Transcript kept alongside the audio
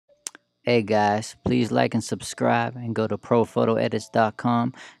Hey guys, please like and subscribe and go to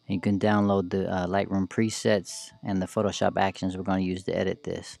prophotoedits.com and you can download the Lightroom presets and the Photoshop actions we're going to use to edit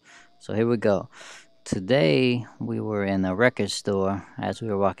this. So here we go. Today we were in a record store as we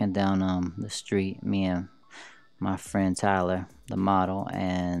were walking down the street, me and my friend Tyler, the model,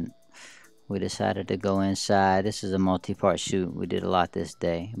 and we decided to go inside. This is a multi-part shoot. We did a lot this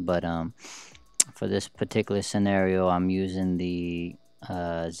day, but for this particular scenario, I'm using the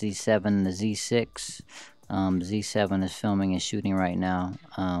Z7 and the Z6. Z7 is filming and shooting right now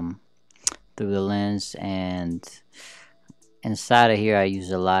through the lens, and inside of here I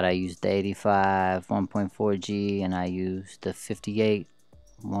use a lot. I use the 85 1.4G and I use the 58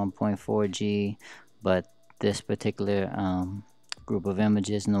 1.4G, but this particular group of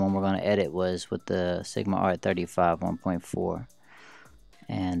images and the one we're going to edit was with the Sigma Art 35 1.4,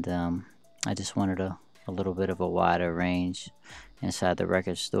 and I just wanted a little bit of a wider range inside the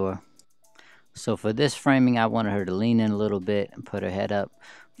record store. So for this framing, I wanted her to lean in a little bit and put her head up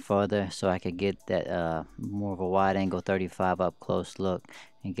further so I could get that more of a wide angle 35 up close look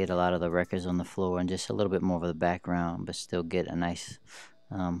and get a lot of the records on the floor and just a little bit more of the background, but still get a nice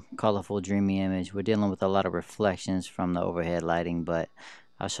colorful, dreamy image. We're dealing with a lot of reflections from the overhead lighting, but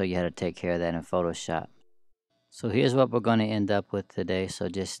I'll show you how to take care of that in Photoshop. So here's what we're going to end up with today, so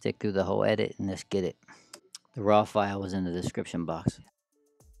just stick through the whole edit and let's get it. The raw file was in the description box.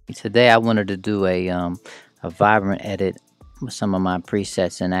 Today I wanted to do a vibrant edit with some of my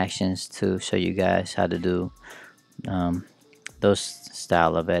presets and actions to show you guys how to do those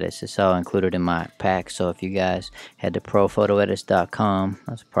style of edits. It's all included in my pack, so if you guys head to prophotoedits.com,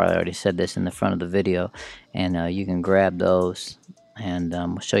 I've probably already said this in the front of the video, and you can grab those, and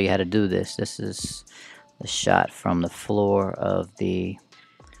we'll show you how to do this. This is the shot from the floor of the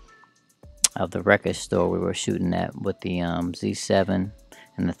record store we were shooting at with the Z7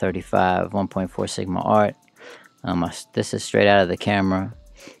 and the 35 1.4 Sigma Art. This is straight out of the camera,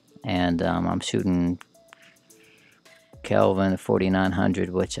 and I'm shooting Kelvin 4900,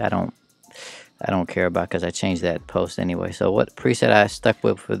 which I don't care about because I changed that post anyway. So what preset I stuck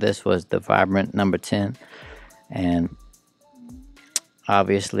with for this was the vibrant number 10, and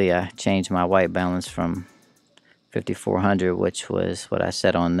obviously I changed my white balance from 5400, which was what I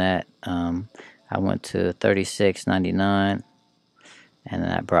set on that. I went to 3699, and then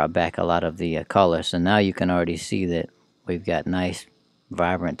I brought back a lot of the color. So now you can already see that we've got nice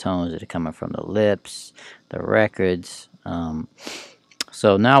vibrant tones that are coming from the lips, the records.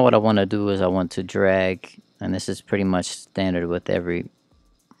 So now what I want to do is I want to drag, and this is pretty much standard with every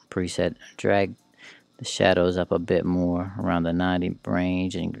preset, drag the shadows up a bit more around the 90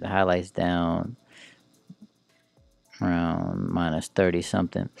 range and the highlights down around minus 30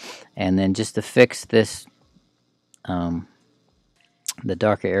 something. And then just to fix this, the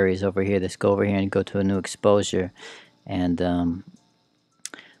darker areas over here, let's go over here and go to a new exposure, and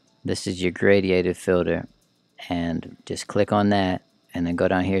this is your gradiated filter, and just click on that and then go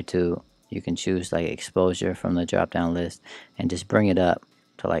down here to, you can choose like exposure from the drop down list and just bring it up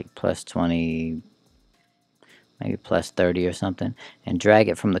to like plus 20, maybe plus 30 or something, and drag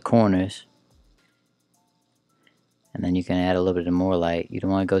it from the corners, and then you can add a little bit more light. You don't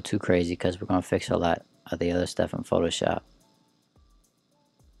want to go too crazy because we're going to fix a lot of the other stuff in Photoshop.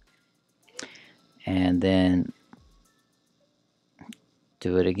 And then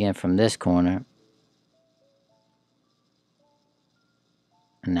do it again from this corner,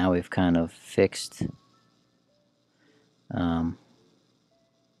 and now we've kind of fixed a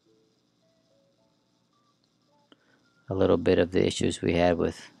little bit of the issues we had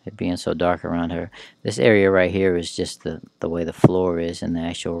with it being so dark around her. This area right here is just the way the floor is in the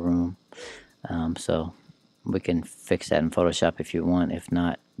actual room, so we can fix that in Photoshop if you want. If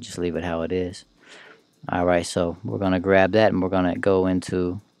not, just leave it how it is. Alright, so we're going to grab that and we're going to go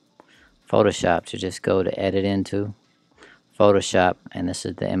into Photoshop. So just go to edit into Photoshop, and this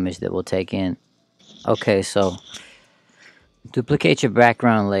is the image that we'll take in. Okay, so duplicate your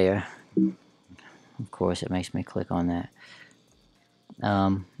background layer. Of course, it makes me click on that.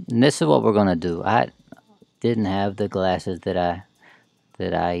 And this is what we're gonna do. I didn't have the glasses that I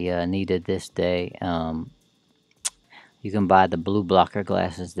needed this day. You can buy the blue blocker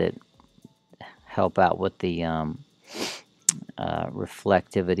glasses that help out with the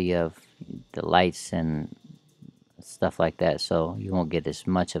reflectivity of the lights and stuff like that, so you won't get as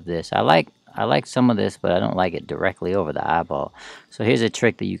much of this. I like some of this, but I don't like it directly over the eyeball. So here's a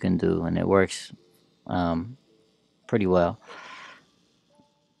trick that you can do, and it works pretty well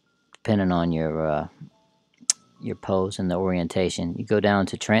depending on your pose and the orientation. You go down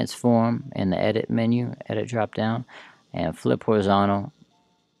to transform in the edit menu, edit drop down, and flip horizontal,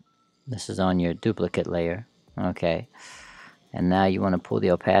 This is on your duplicate layer. Okay, and now you want to pull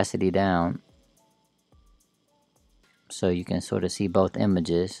the opacity down so you can sort of see both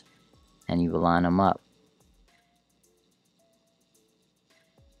images, and you will line them up.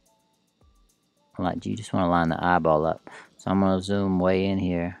 Like, you just want to line the eyeball up. So I'm going to zoom way in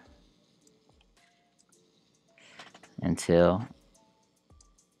here until,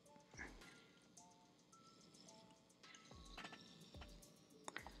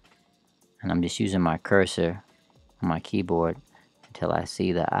 and I'm just using my cursor on my keyboard until I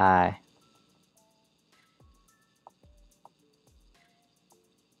see the eye.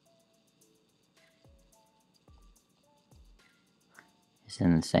 It's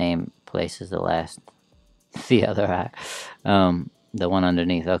in the same place as the other eye, the one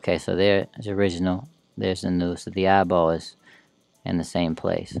underneath. Okay, so there's original, there's the new, so the eyeball is in the same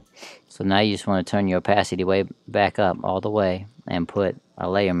place. So now you just want to turn your opacity way back up all the way and put a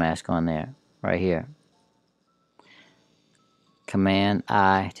layer mask on there, right here. Command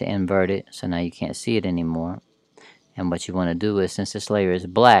I to invert it, so now you can't see it anymore. And what you want to do is, since this layer is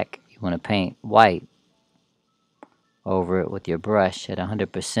black, you want to paint white over it with your brush at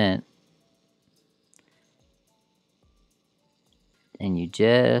 100%. And you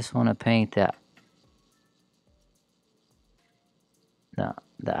just want to paint the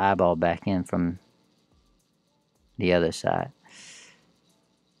eyeball back in from the other side,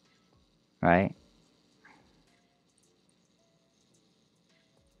 right?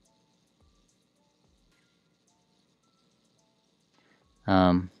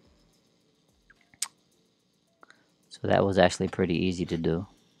 So that was actually pretty easy to do.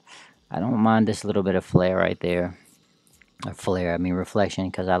 I don't mind this little bit of flare right there. Or flare, I mean reflection,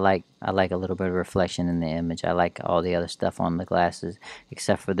 because I like a little bit of reflection in the image. I like all the other stuff on the glasses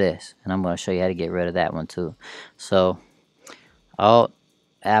except for this, and I'm going to show you how to get rid of that one too. So Alt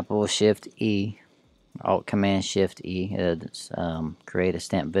Apple Shift E, Alt Command Shift E, create a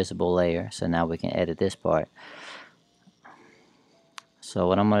stamp visible layer. So now we can edit this part. So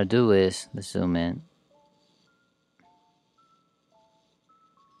what I'm going to do is, let's zoom in.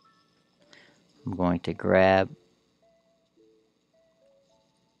 I'm going to grab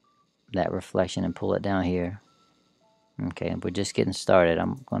that reflection and pull it down here. Okay, we're just getting started.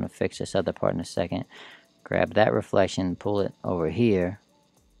 I'm going to fix this other part in a second. Grab that reflection, pull it over here,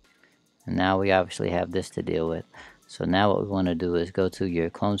 and now we obviously have this to deal with. So now what we want to do is go to your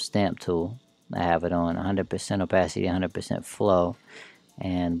clone stamp tool. I have it on 100% opacity, 100% flow,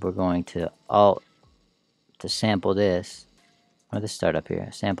 and we're going to Alt to sample this. Let's start up here.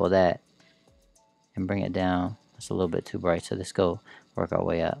 Sample that and bring it down. It's a little bit too bright, so let's go work our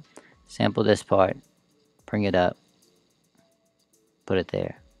way up. Sample this part, bring it up, put it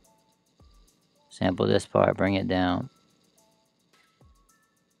there. Sample this part, bring it down,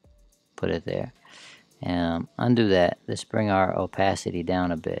 put it there. And undo that. Let's bring our opacity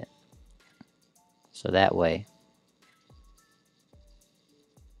down a bit. So that way,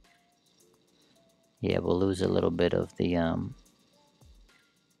 yeah, we'll lose a little bit of the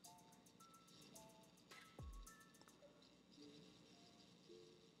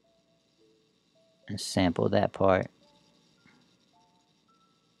and sample that part.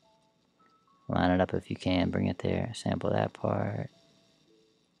 Line it up if you can, bring it there. Sample that part.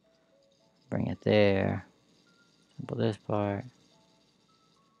 Bring it there. Sample this part.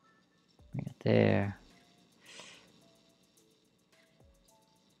 Bring it there.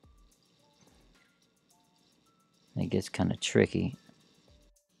 It gets kind of tricky.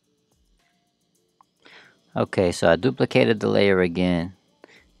 Okay, so I duplicated the layer again,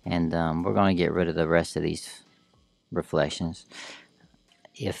 and we're going to get rid of the rest of these reflections.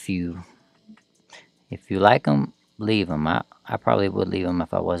 If you like them, leave them. I probably would leave them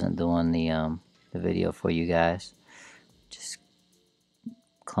if I wasn't doing the video for you guys. Just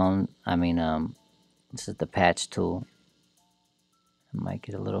clone. I mean, this is the patch tool. I might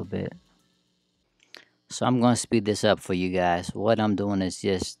get a little bit. So I'm going to speed this up for you guys. What I'm doing is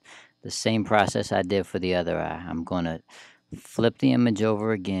just the same process I did for the other eye. I'm going to flip the image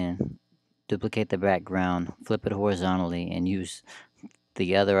over again, duplicate the background, flip it horizontally, and use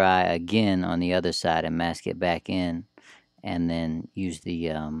the other eye again on the other side and mask it back in, and then use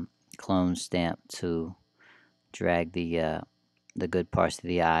the clone stamp to drag the good parts of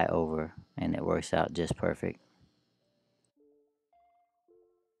the eye over, and it works out just perfect.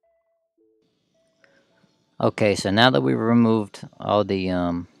 Okay, so now that we've removed all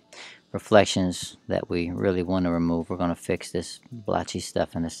the reflections that we really want to remove, we're going to fix this blotchy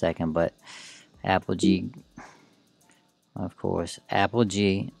stuff in a second. But Apple G, of course, Apple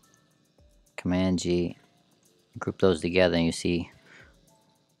G, Command G, group those together, and you see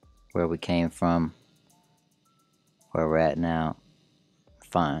where we came from, where we're at now.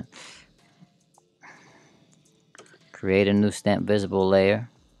 Fine. Create a new stamp visible layer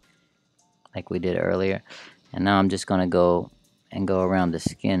like we did earlier. And now I'm just going to go around the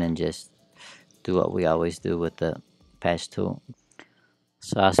skin and just do what we always do with the patch tool.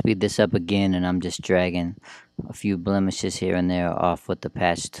 So I'll speed this up again, and I'm just dragging a few blemishes here and there off with the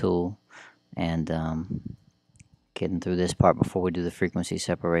patch tool, and getting through this part before we do the frequency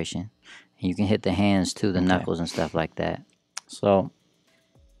separation. And you can hit the hands too, the knuckles and stuff like that. So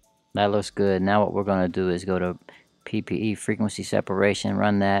that looks good. Now what we're going to do is go to PPE, frequency separation,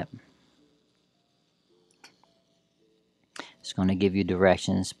 run that. It's going to give you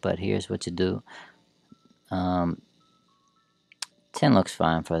directions, but here's what you do. 10 looks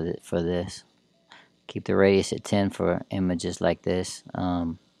fine for this. Keep the radius at 10 for images like this.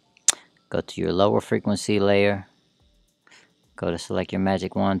 Go to your lower frequency layer. Go to select your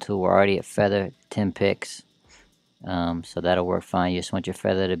magic wand tool. We're already at feather, 10 pixels. So that'll work fine. You just want your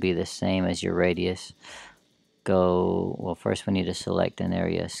feather to be the same as your radius. Well, first we need to select an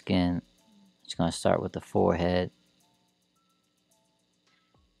area of skin. It's going to start with the forehead.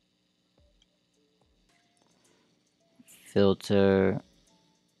 Filter,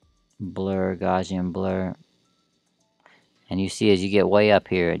 blur, Gaussian blur. And you see as you get way up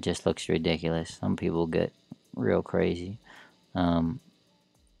here, it just looks ridiculous. Some people get real crazy. I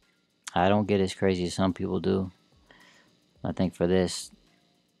don't get as crazy as some people do. I think for this,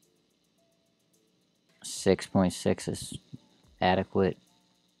 6.6 is adequate.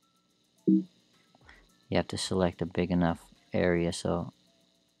 You have to select a big enough area, so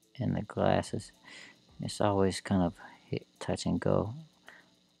in the glasses, it's always kind of hit, touch and go.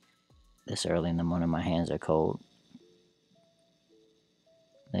 This early in the morning, my hands are cold.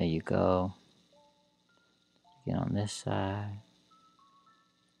 There you go. Get on this side.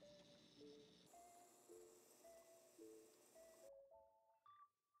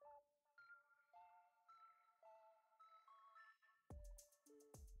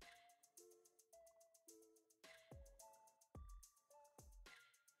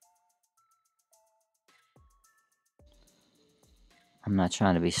 I'm not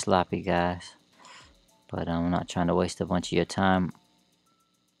trying to be sloppy, guys, but I'm not trying to waste a bunch of your time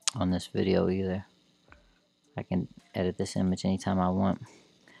on this video either. I can edit this image anytime I want.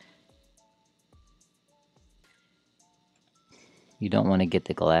 You don't want to get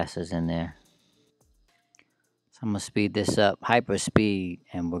the glasses in there. So I'm going to speed this up, hyper speed,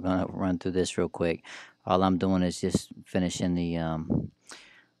 and we're going to run through this real quick. All I'm doing is just finishing the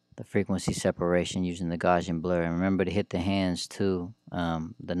frequency separation using the Gaussian blur. And remember to hit the hands too,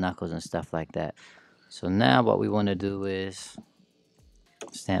 the knuckles and stuff like that. So now what we want to do is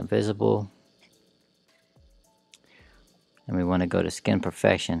stamp visible. And we want to go to skin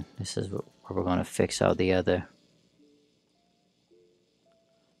perfection. This is where we're going to fix all the other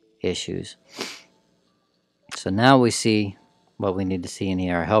issues. So now we see what we need to see in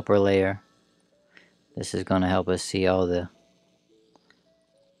here, our helper layer. This is going to help us see all the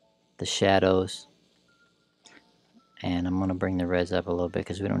shadows. And I'm going to bring the reds up a little bit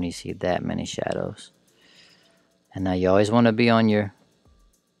because we don't need to see that many shadows. And now you always want to be on your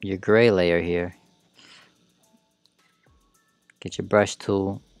gray layer here. Get your brush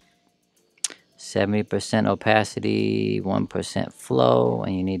tool. 70% opacity, 1% flow,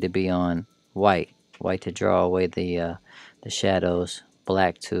 and you need to be on white. White to draw away the shadows,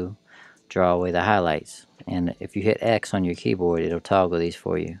 black to draw away the highlights. And if you hit X on your keyboard, it'll toggle these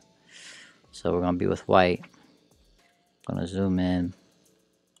for you. So we're going to be with white. I'm going to zoom in.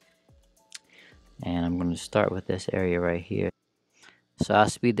 And I'm going to start with this area right here. So I'll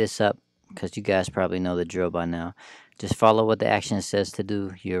speed this up because you guys probably know the drill by now. Just follow what the action says to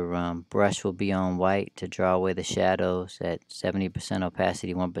do. Your brush will be on white to draw away the shadows at 70%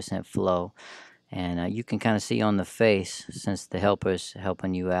 opacity, 1% flow. And you can kind of see on the face, since the helper's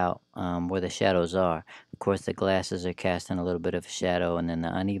helping you out, where the shadows are. Of course, the glasses are casting a little bit of a shadow, and then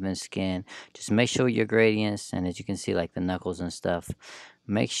the uneven skin. Just make sure your gradients, and as you can see, like the knuckles and stuff,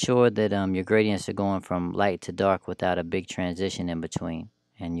 make sure that your gradients are going from light to dark without a big transition in between.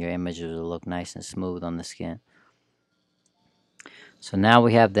 And your images will look nice and smooth on the skin. So now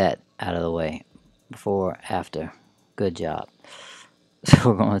we have that out of the way. Before, after. Good job.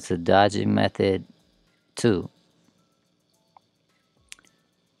 So we're going to dodging method 2.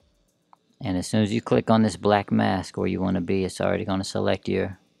 And as soon as you click on this black mask where you want to be, it's already going to select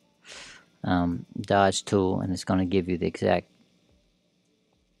your dodge tool, and it's going to give you the exact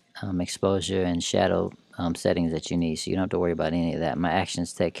exposure and shadow settings that you need. So you don't have to worry about any of that. My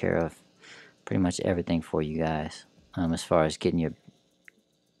actions take care of pretty much everything for you guys as far as getting your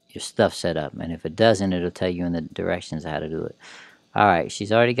your stuff set up, and if it doesn't, it'll tell you in the directions how to do it. Alright,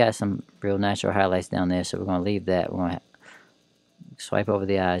 she's already got some real natural highlights down there, so we're going to leave that. We're going to swipe over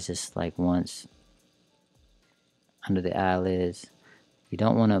the eyes just like once under the eyelids. You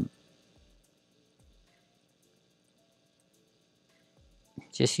don't want to,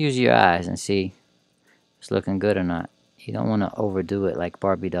 just use your eyes and see if it's looking good or not. You don't want to overdo it like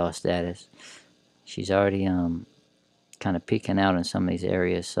Barbie doll status. She's already kind of peeking out in some of these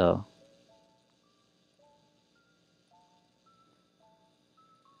areas, so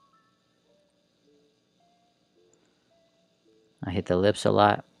I hit the lips a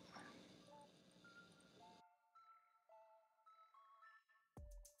lot.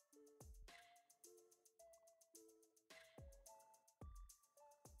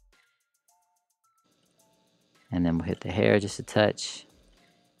 And then we'll hit the hair just a touch.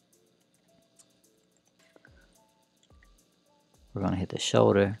 We're going to hit the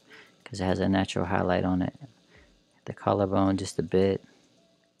shoulder because it has a natural highlight on it. Hit the collarbone just a bit.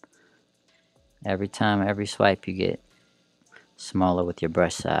 Every time, every swipe, you get smaller with your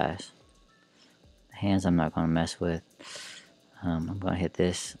brush size. The hands I'm not going to mess with. I'm going to hit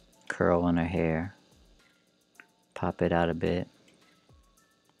this curl on her hair. Pop it out a bit.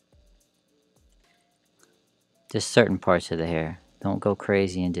 Just certain parts of the hair. Don't go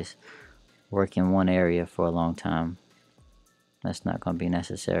crazy and just work in one area for a long time. That's not going to be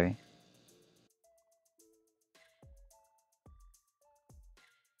necessary.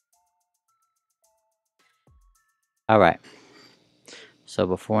 Alright. So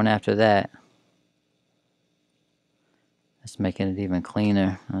before and after that, that's making it even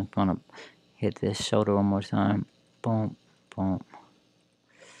cleaner. I'm going to hit this shoulder one more time. Boom, boom.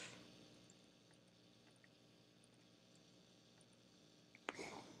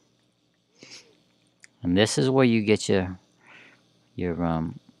 And this is where you get your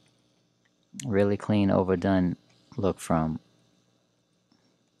really clean, overdone look from.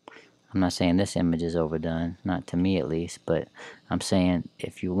 I'm not saying this image is overdone, not to me at least, but I'm saying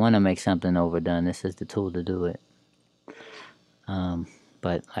if you want to make something overdone, this is the tool to do it.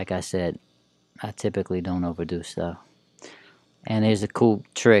 But like I said, I typically don't overdo stuff. And here's a cool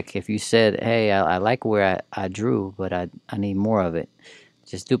trick. If you said, hey, I like where I drew, but I need more of it,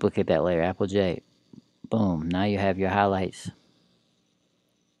 just duplicate that layer, Apple J. Boom, now you have your highlights.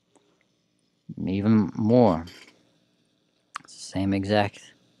 Even more. It's the same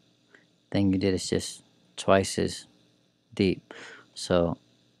exact thing you did, it's just twice as deep. So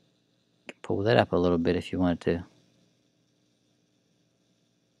pull that up a little bit if you want to.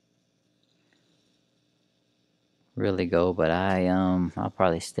 Really go, but I'll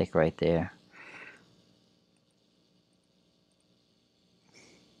probably stick right there.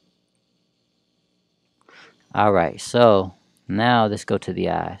 Alright, so now let's go to the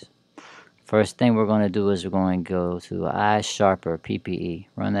eyes. First thing we're going to do is we're going to go to Eyes Sharper, PPE.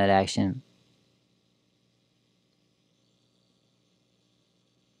 Run that action.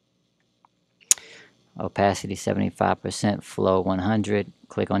 Opacity 75%, flow 100.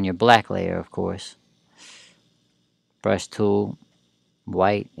 Click on your black layer, of course. Brush tool,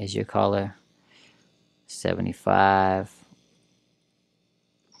 white is your color. 75,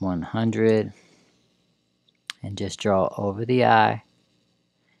 100. And just draw over the eye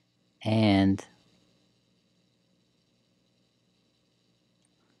and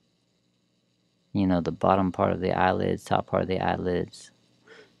the bottom part of the eyelids, top part of the eyelids.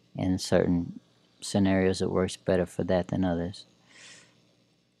 In certain scenarios, it works better for that than others.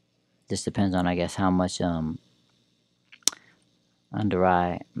 Just depends on, I guess, how much under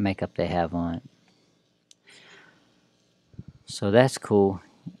eye makeup they have on. So that's cool.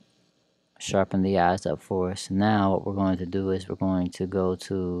 Sharpen the eyes up for us. Now what we're going to do is we're going to go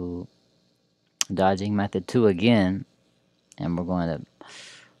to dodging method 2 again, and we're going to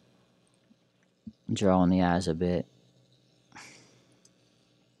draw on the eyes a bit.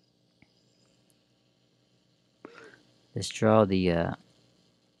 Let's draw the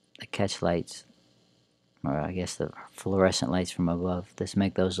catch lights, or I guess the fluorescent lights from above. Let's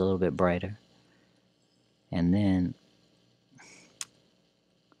make those a little bit brighter. And then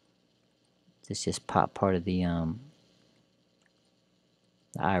let's just pop part of the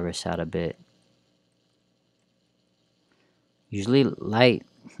iris out a bit. Usually light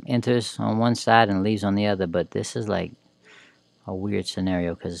enters on one side and leaves on the other, but this is like a weird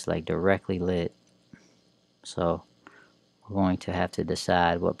scenario because it's like directly lit. So we're going to have to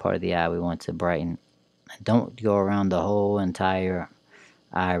decide what part of the eye we want to brighten. Don't go around the whole entire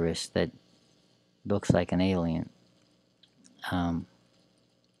iris that looks like an alien.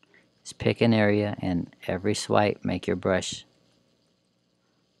 Just pick an area, and every swipe make your brush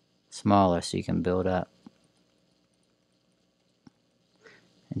smaller so you can build up.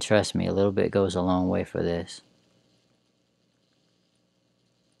 And trust me, a little bit goes a long way for this.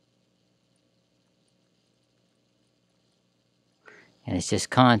 And it's just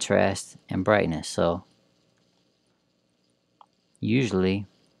contrast and brightness. So usually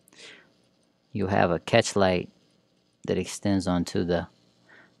you have a catch light that extends onto the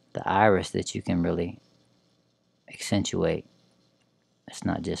iris that you can really accentuate. It's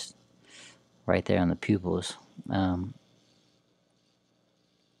not just right there on the pupils.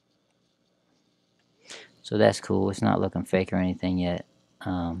 So that's cool. It's not looking fake or anything yet,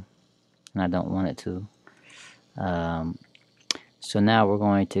 and I don't want it to. So now we're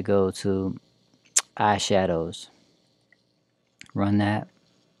going to go to eyeshadows. Run that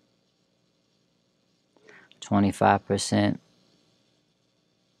 25%.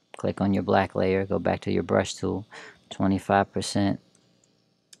 Click on your black layer, go back to your brush tool, 25%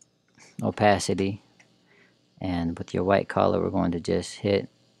 opacity, and with your white color we're going to just hit,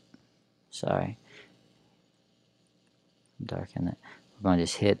 darken it. We're going to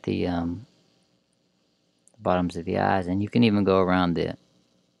just hit the bottoms of the eyes, and you can even go around it.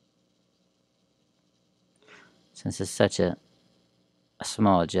 Since it's such a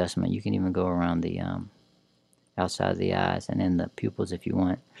small adjustment, you can even go around the outside of the eyes and in the pupils if you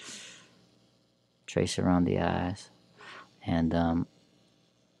want. Trace around the eyes, and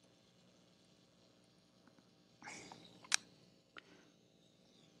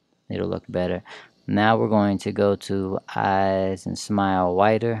it'll look better. Now we're going to go to eyes and smile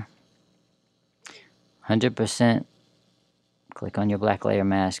whiter, 100%. Click on your black layer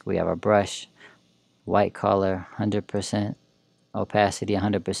mask. We have our brush, white color, 100% opacity,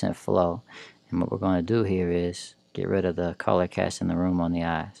 100% flow. And what we're going to do here is get rid of the color cast in the room on the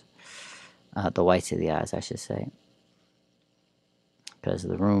eyes, the whites of the eyes, I should say, because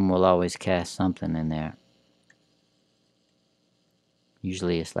the room will always cast something in there.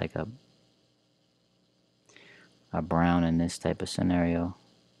 Usually it's like a brown in this type of scenario.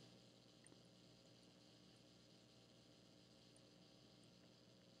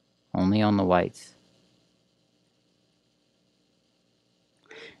 Only on the whites.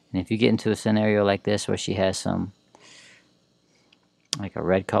 And if you get into a scenario like this where she has some, like a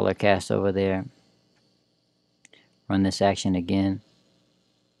red color cast over there, run this action again.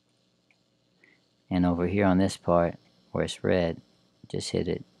 And over here on this part where it's red, just hit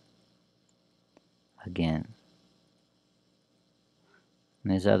it again.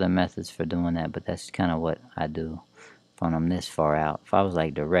 And there's other methods for doing that, but that's kind of what I do when I'm this far out. If I was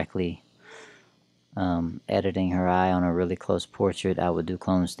like directly editing her eye on a really close portrait, I would do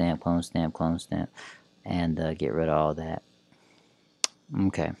clone stamp, clone stamp, clone stamp, and get rid of all that.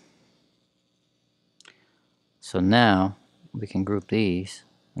 Okay. So now we can group these,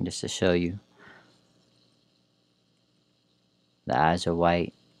 and just to show you, the eyes are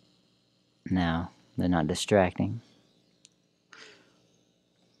white now. They're not distracting.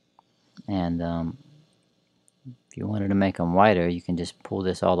 And if you wanted to make them whiter, you can just pull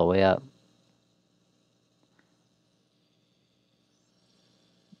this all the way up.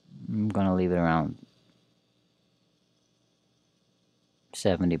 I'm going to leave it around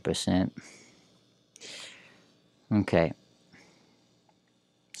 70%. Okay.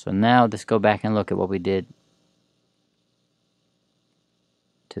 So now let's go back and look at what we did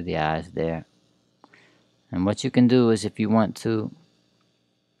to the eyes there. And what you can do is, if you want to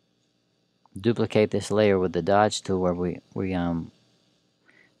duplicate this layer with the dodge tool where we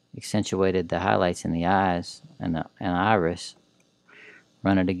accentuated the highlights in the eyes and the iris,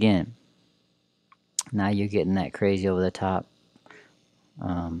 run it again. Now you're getting that crazy over the top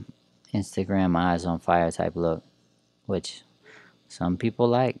Instagram eyes on fire type look, which some people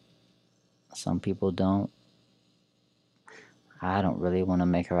like, some people don't. I don't really want to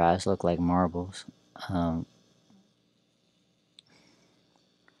make her eyes look like marbles. So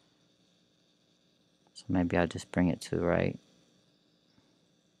maybe I'll just bring it to right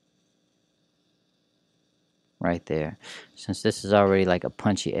there. Since this is already like a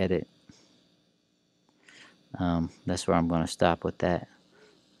punchy edit, that's where I'm going to stop with that.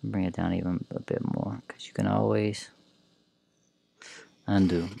 Bring it down even a bit more, because you can always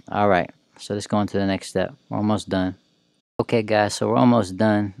undo. Alright, so let's go on to the next step. We're almost done. Okay guys, so we're almost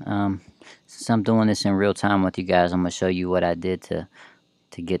done. Since I'm doing this in real time with you guys, I'm going to show you what I did to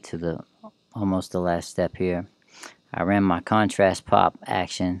get to the almost the last step here. I ran my contrast pop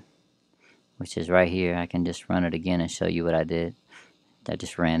action, which is right here. I can just run it again and show you what I did. I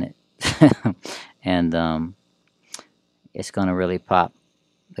just ran it. And it's going to really pop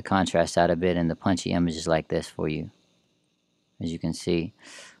the contrast out a bit in the punchy images like this for you, as you can see.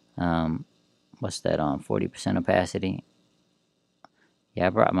 What's that on? 40% opacity. Yeah, I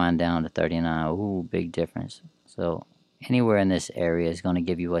brought mine down to 39. Ooh, big difference. So anywhere in this area is going to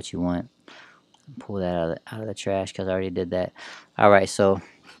give you what you want. Pull that out of the trash because I already did that. All right, so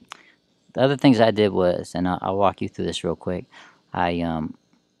the other things I did was, and I'll walk you through this real quick. I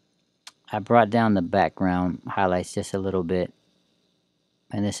brought down the background highlights just a little bit,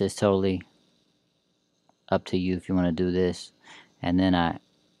 and this is totally up to you if you want to do this. And then I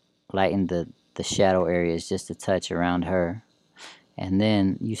lightened the shadow areas just a touch around her. And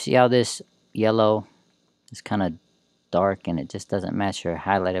then you see how this yellow is kind of dark and it just doesn't match her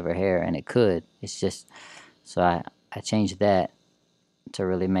highlight of her hair, and it could. It's just, so I changed that to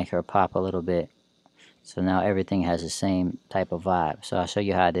really make her pop a little bit. So now everything has the same type of vibe. So I'll show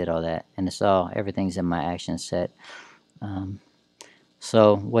you how I did all that. And it's all, everything's in my action set.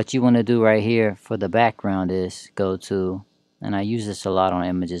 So what you want to do right here for the background is go to, and I use this a lot on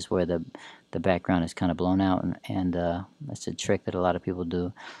images where the background is kind of blown out, and that's a trick that a lot of people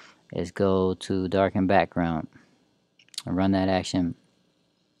do, is go to darken background and run that action.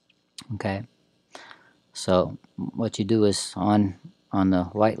 Okay, so what you do is on the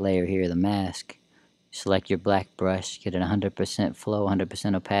white layer here, the mask, select your black brush, get it 100% flow,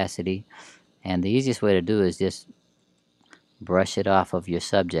 100% opacity, and the easiest way to do is just brush it off of your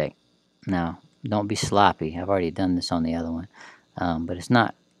subject. Now, don't be sloppy. I've already done this on the other one, but it's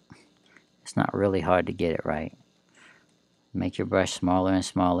not really hard to get it right. Make your brush smaller and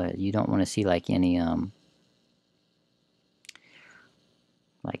smaller. You don't want to see like any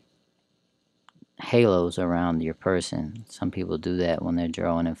like halos around your person. Some people do that when they're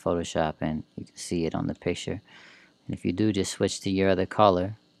drawing in Photoshop, and you can see it on the picture. And if you do, just switch to your other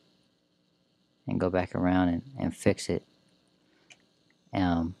color and go back around and fix it.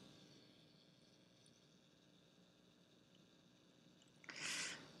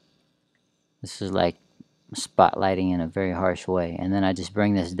 This is like spotlighting in a very harsh way, and then I just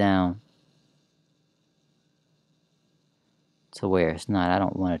bring this down to where it's not. I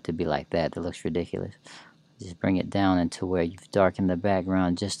don't want it to be like that. That looks ridiculous. Just bring it down into where you've darkened the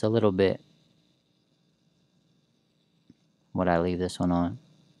background just a little bit. Would I leave this one on?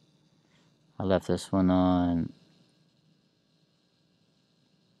 I left this one on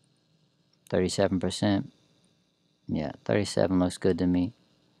 37%. Yeah, 37 looks good to me.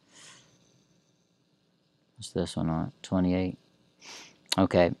 What's this one on? 28.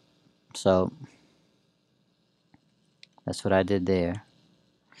 Okay, so that's what I did there.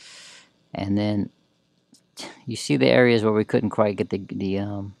 And then you see the areas where we couldn't quite get the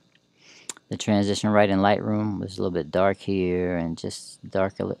transition right in Lightroom. It was a little bit dark here and just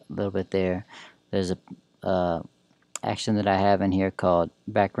dark a little bit there. There's a action that I have in here called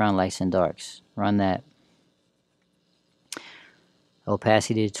background lights and darks. Run that.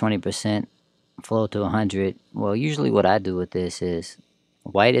 Opacity to 20%, flow to 100. Well, usually what I do with this is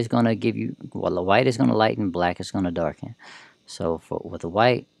white is going to give you, well, the white is going to lighten, black is going to darken. So with the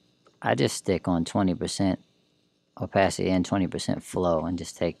white, I just stick on 20% opacity and 20% flow and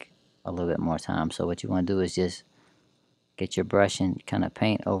just take a little bit more time. So what you want to do is just get your brush and kind of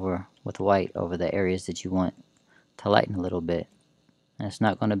paint over with white over the areas that you want to lighten a little bit. And it's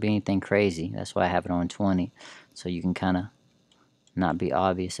not going to be anything crazy. That's why I have it on 20, so you can kind of not be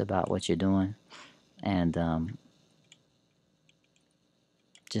obvious about what you're doing, and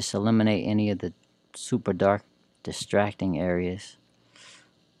just eliminate any of the super dark distracting areas.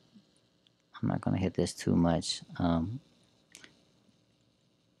 I'm not going to hit this too much,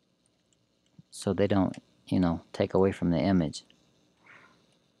 so they don't, take away from the image,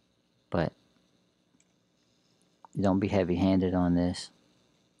 but don't be heavy-handed on this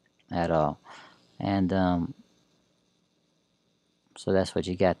at all. And so that's what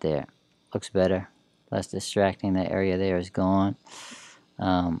you got there. Looks better, less distracting. That area there is gone.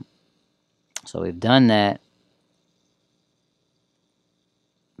 So we've done that.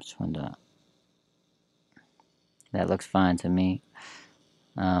 Which one do that looks fine to me.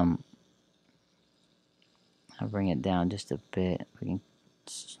 I'll bring it down just a bit.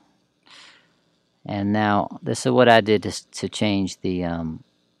 And now this is what I did to change the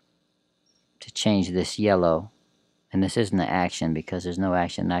to change this yellow. And this isn't the action because there's no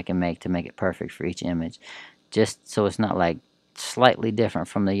action I can make to make it perfect for each image. Just so it's not like slightly different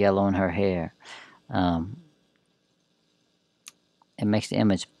from the yellow in her hair. It makes the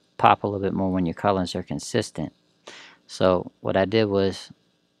image pop a little bit more when your colors are consistent. So what I did was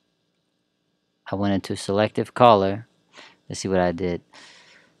I went into selective color. Let's see what I did.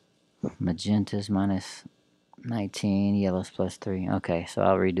 Magentas minus 19, yellows plus 3. Okay, so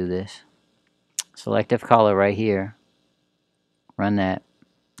I'll redo this. Selective color right here. Run that.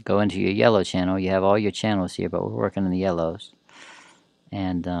 go into your yellow channel. You have all your channels here, but we're working on the yellows.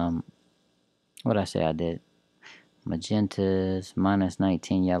 And what I say I did? Magentas minus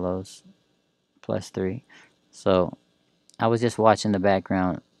 19 yellows plus 3. So I was just watching the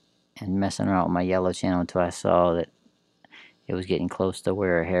background and messing around with my yellow channel until I saw that it was getting close to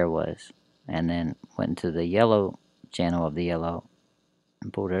where her hair was. And then went into the yellow channel of the yellow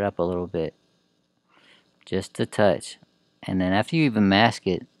and pulled it up a little bit, just a touch. And then after you even mask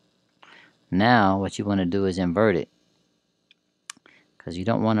it, now what you want to do is invert it, because you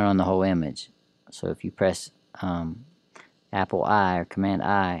don't want it on the whole image. So if you press Apple I or Command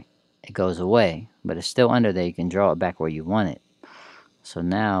I, it goes away, but it's still under there. You can draw it back where you want it. So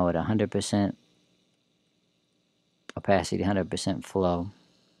now at 100% opacity, 100% flow,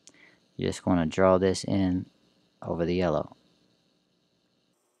 you're just going to draw this in over the yellow.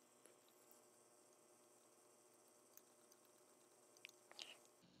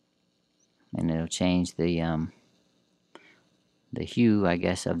 And it'll change the hue, I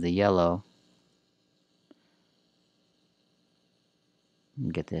guess, of the yellow.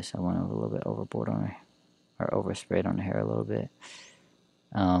 Get this, I went a little bit overboard on it, or oversprayed on the hair a little bit,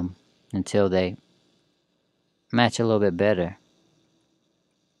 until they match a little bit better,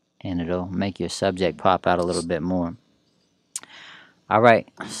 and it'll make your subject pop out a little bit more. Alright,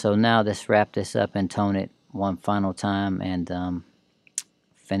 so now let's wrap this up and tone it one final time and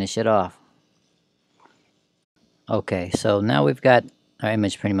finish it off. Okay, so now we've got our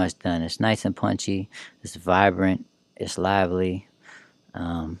image pretty much done. It's nice and punchy, it's vibrant, it's lively.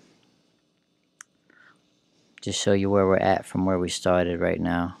 Just show you where we're at from where we started right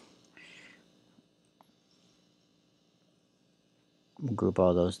now. Group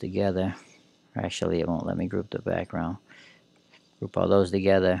all those together. Actually, it won't let me group the background. Group all those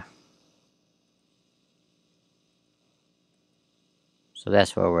together. So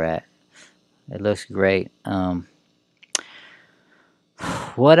that's where we're at. It looks great.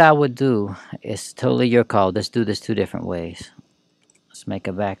 What I would do is totally your call. Let's do this 2 different ways. Let's make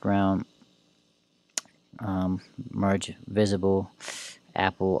a background. Merge visible.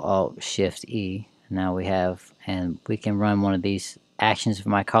 Apple Alt Shift E. Now we have, and we can run one of these actions for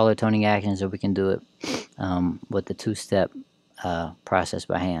my color toning actions, or we can do it with the 2-step process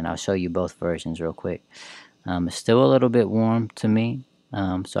by hand. I'll show you both versions real quick. It's still a little bit warm to me,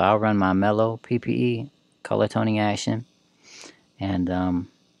 so I'll run my mellow PPE color toning action, and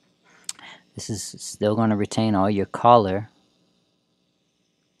this is still going to retain all your color,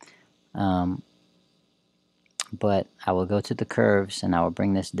 but I will go to the curves and I will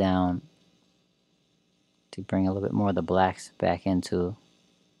bring this down to bring a little bit more of the blacks back into.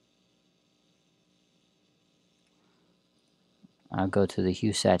 I'll go to the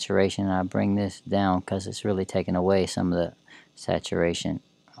hue saturation and I'll bring this down because it's really taking away some of the saturation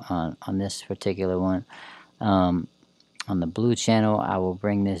on this particular one. On the blue channel, I will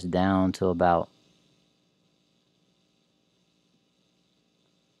bring this down to about,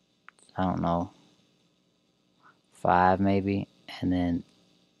 I don't know, 5 maybe, and then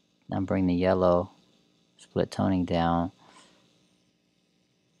I'll bring the yellow split toning down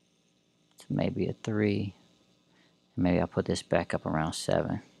to maybe a 3. Maybe I'll put this back up around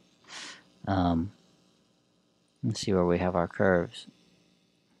 7. Let's see where we have our curves.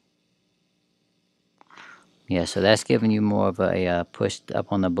 Yeah, so that's giving you more of a push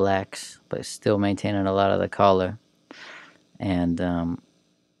up on the blacks, but still maintaining a lot of the color. And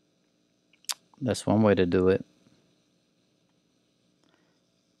that's one way to do it.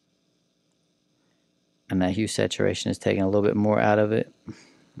 And that hue saturation is taking a little bit more out of it.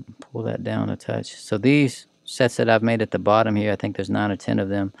 Pull that down a touch. So these sets that I've made at the bottom here, I think there's 9 or 10 of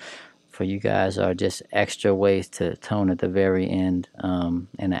them for you guys, are just extra ways to tone at the very end in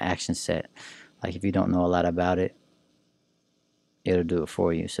an action set. Like if you don't know a lot about it, it'll do it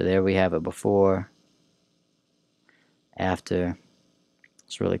for you. So there we have it, before, after.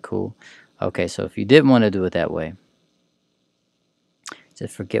 It's really cool. Okay, so if you didn't want to do it that way,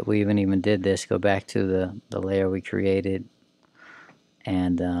 just forget we even did this. Go back to the layer we created,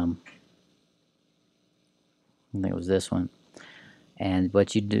 and I think it was this one. And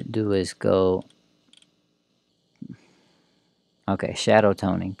what you do is go, okay, shadow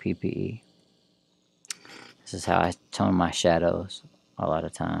toning, PPE. This is how I tone my shadows a lot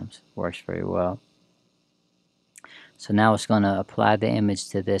of times. Works very well. So now it's going to apply the image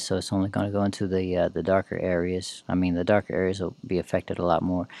to this, so it's only going to go into the darker areas. I mean, the darker areas will be affected a lot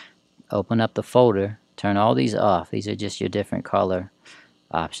more. Open up the folder, turn all these off. These are just your different color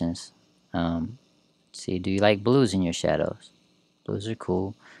options. See, do you like blues in your shadows? Blues are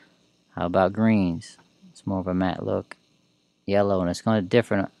cool. How about greens? It's more of a matte look. yellow, and it's going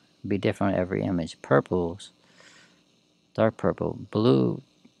to be different on every image. Purples, dark purple, blue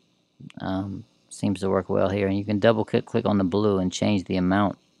seems to work well here, and you can double click on the blue and change the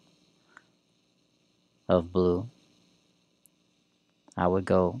amount of blue. I would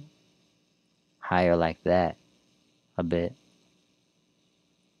go higher like that a bit,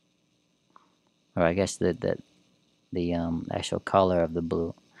 or I guess the actual color of the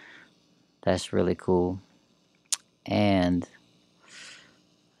blue. That's really cool. And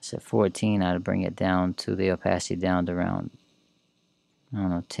it's at 14. I'd bring it down to the opacity down to around, I don't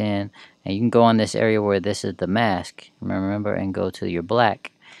know, 10. And you can go on this area where this is the mask, remember, and go to your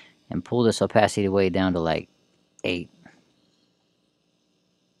black and pull this opacity way down to like 8.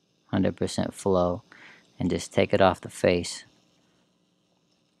 100% flow, and just take it off the face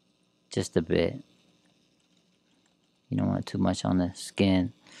just a bit. You don't want too much on the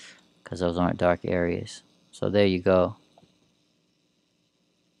skin because those aren't dark areas. So there you go.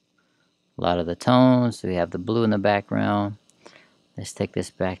 A lot of the tones. We have the blue in the background. Let's take this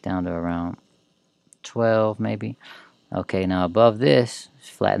back down to around 12 maybe. Okay, now above this,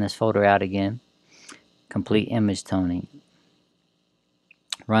 flatten this folder out again. Complete image toning.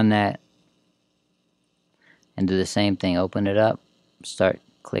 Run that and do the same thing. Open it up, start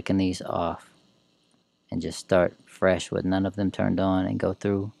clicking these off, and just start fresh with none of them turned on, and go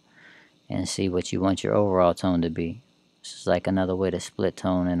through and see what you want your overall tone to be. This is like another way to split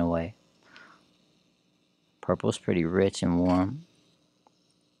tone in a way. Purple's pretty rich and warm.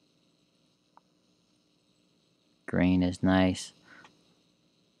 Green is nice.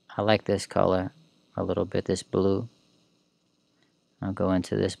 I like this color a little bit, this blue. I'll go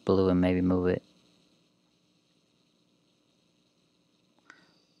into this blue and maybe move it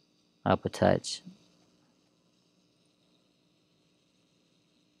up a touch.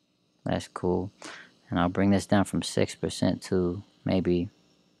 That's cool. And I'll bring this down from 6% to maybe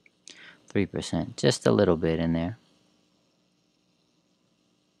 3%, just a little bit in there.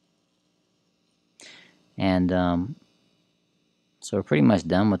 And so we're pretty much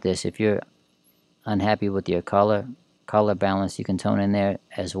done with this. If you're unhappy with your color balance, you can tone in there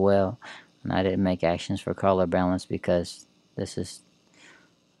as well. And I didn't make actions for color balance because this is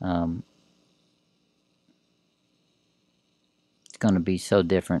it's going to be so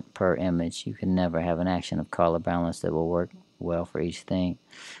different per image. You can never have an action of color balance that will work well for each thing.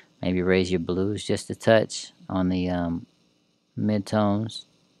 Maybe raise your blues just a touch on the mid-tones.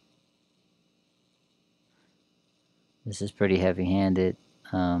 This is pretty heavy-handed.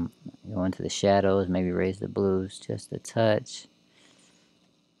 Go into the shadows, maybe raise the blues just a touch.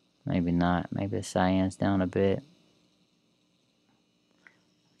 Maybe not. Maybe the cyans down a bit.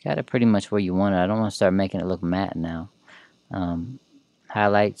 Got it pretty much where you want it. I don't want to start making it look matte now.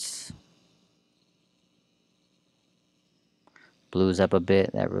 Highlights. Blues up a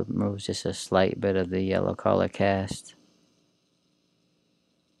bit. That removes just a slight bit of the yellow color cast.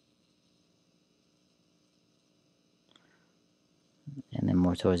 And then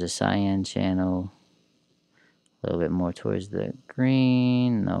more towards the cyan channel. A little bit more towards the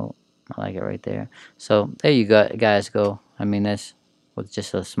green. No, I like it right there. So there you go, guys. Go. I mean, that's with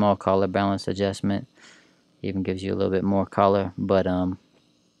just a small color balance adjustment. Even gives you a little bit more color. But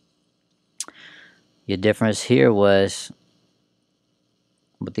your difference here was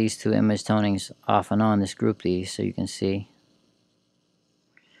with these two image tonings off and on. Let's group these so you can see.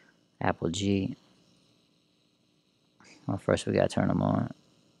 Apple G. Well, first we gotta turn them on.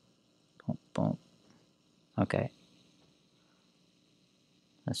 Boom, boom. Okay.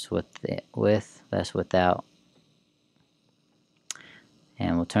 That's with, that's without.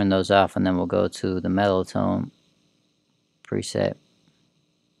 And we'll turn those off, and then we'll go to the metal tone preset.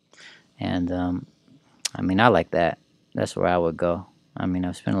 And I mean, I like that. That's where I would go. I mean,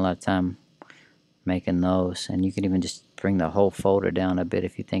 I've spent a lot of time making those, and you can even just bring the whole folder down a bit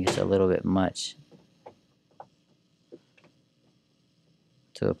if you think it's a little bit much,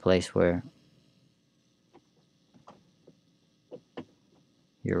 to a place where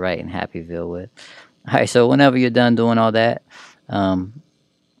you're right in Happyville with. Alright, so whenever you're done doing all that,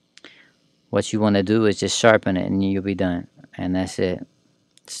 what you want to do is just sharpen it, and you'll be done. And that's it.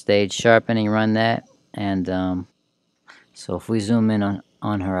 Stage sharpening, run that. And so if we zoom in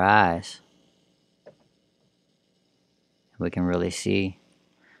on her eyes, we can really see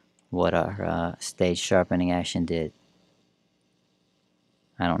what our stage sharpening action did.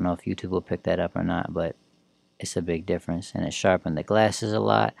 I don't know if YouTube will pick that up or not, but it's a big difference. And it sharpened the glasses a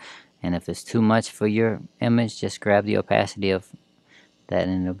lot. And if it's too much for your image, just grab the opacity of that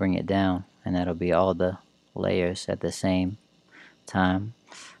and it'll bring it down. And that'll be all the layers at the same time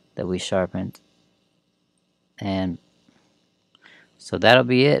that we sharpened. And So that'll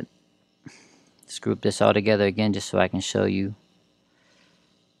be it. Let's group this all together again just so I can show you.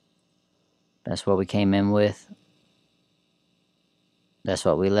 That's what we came in with. That's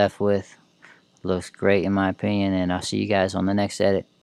what we left with. Looks great in my opinion, and I'll see you guys on the next edit.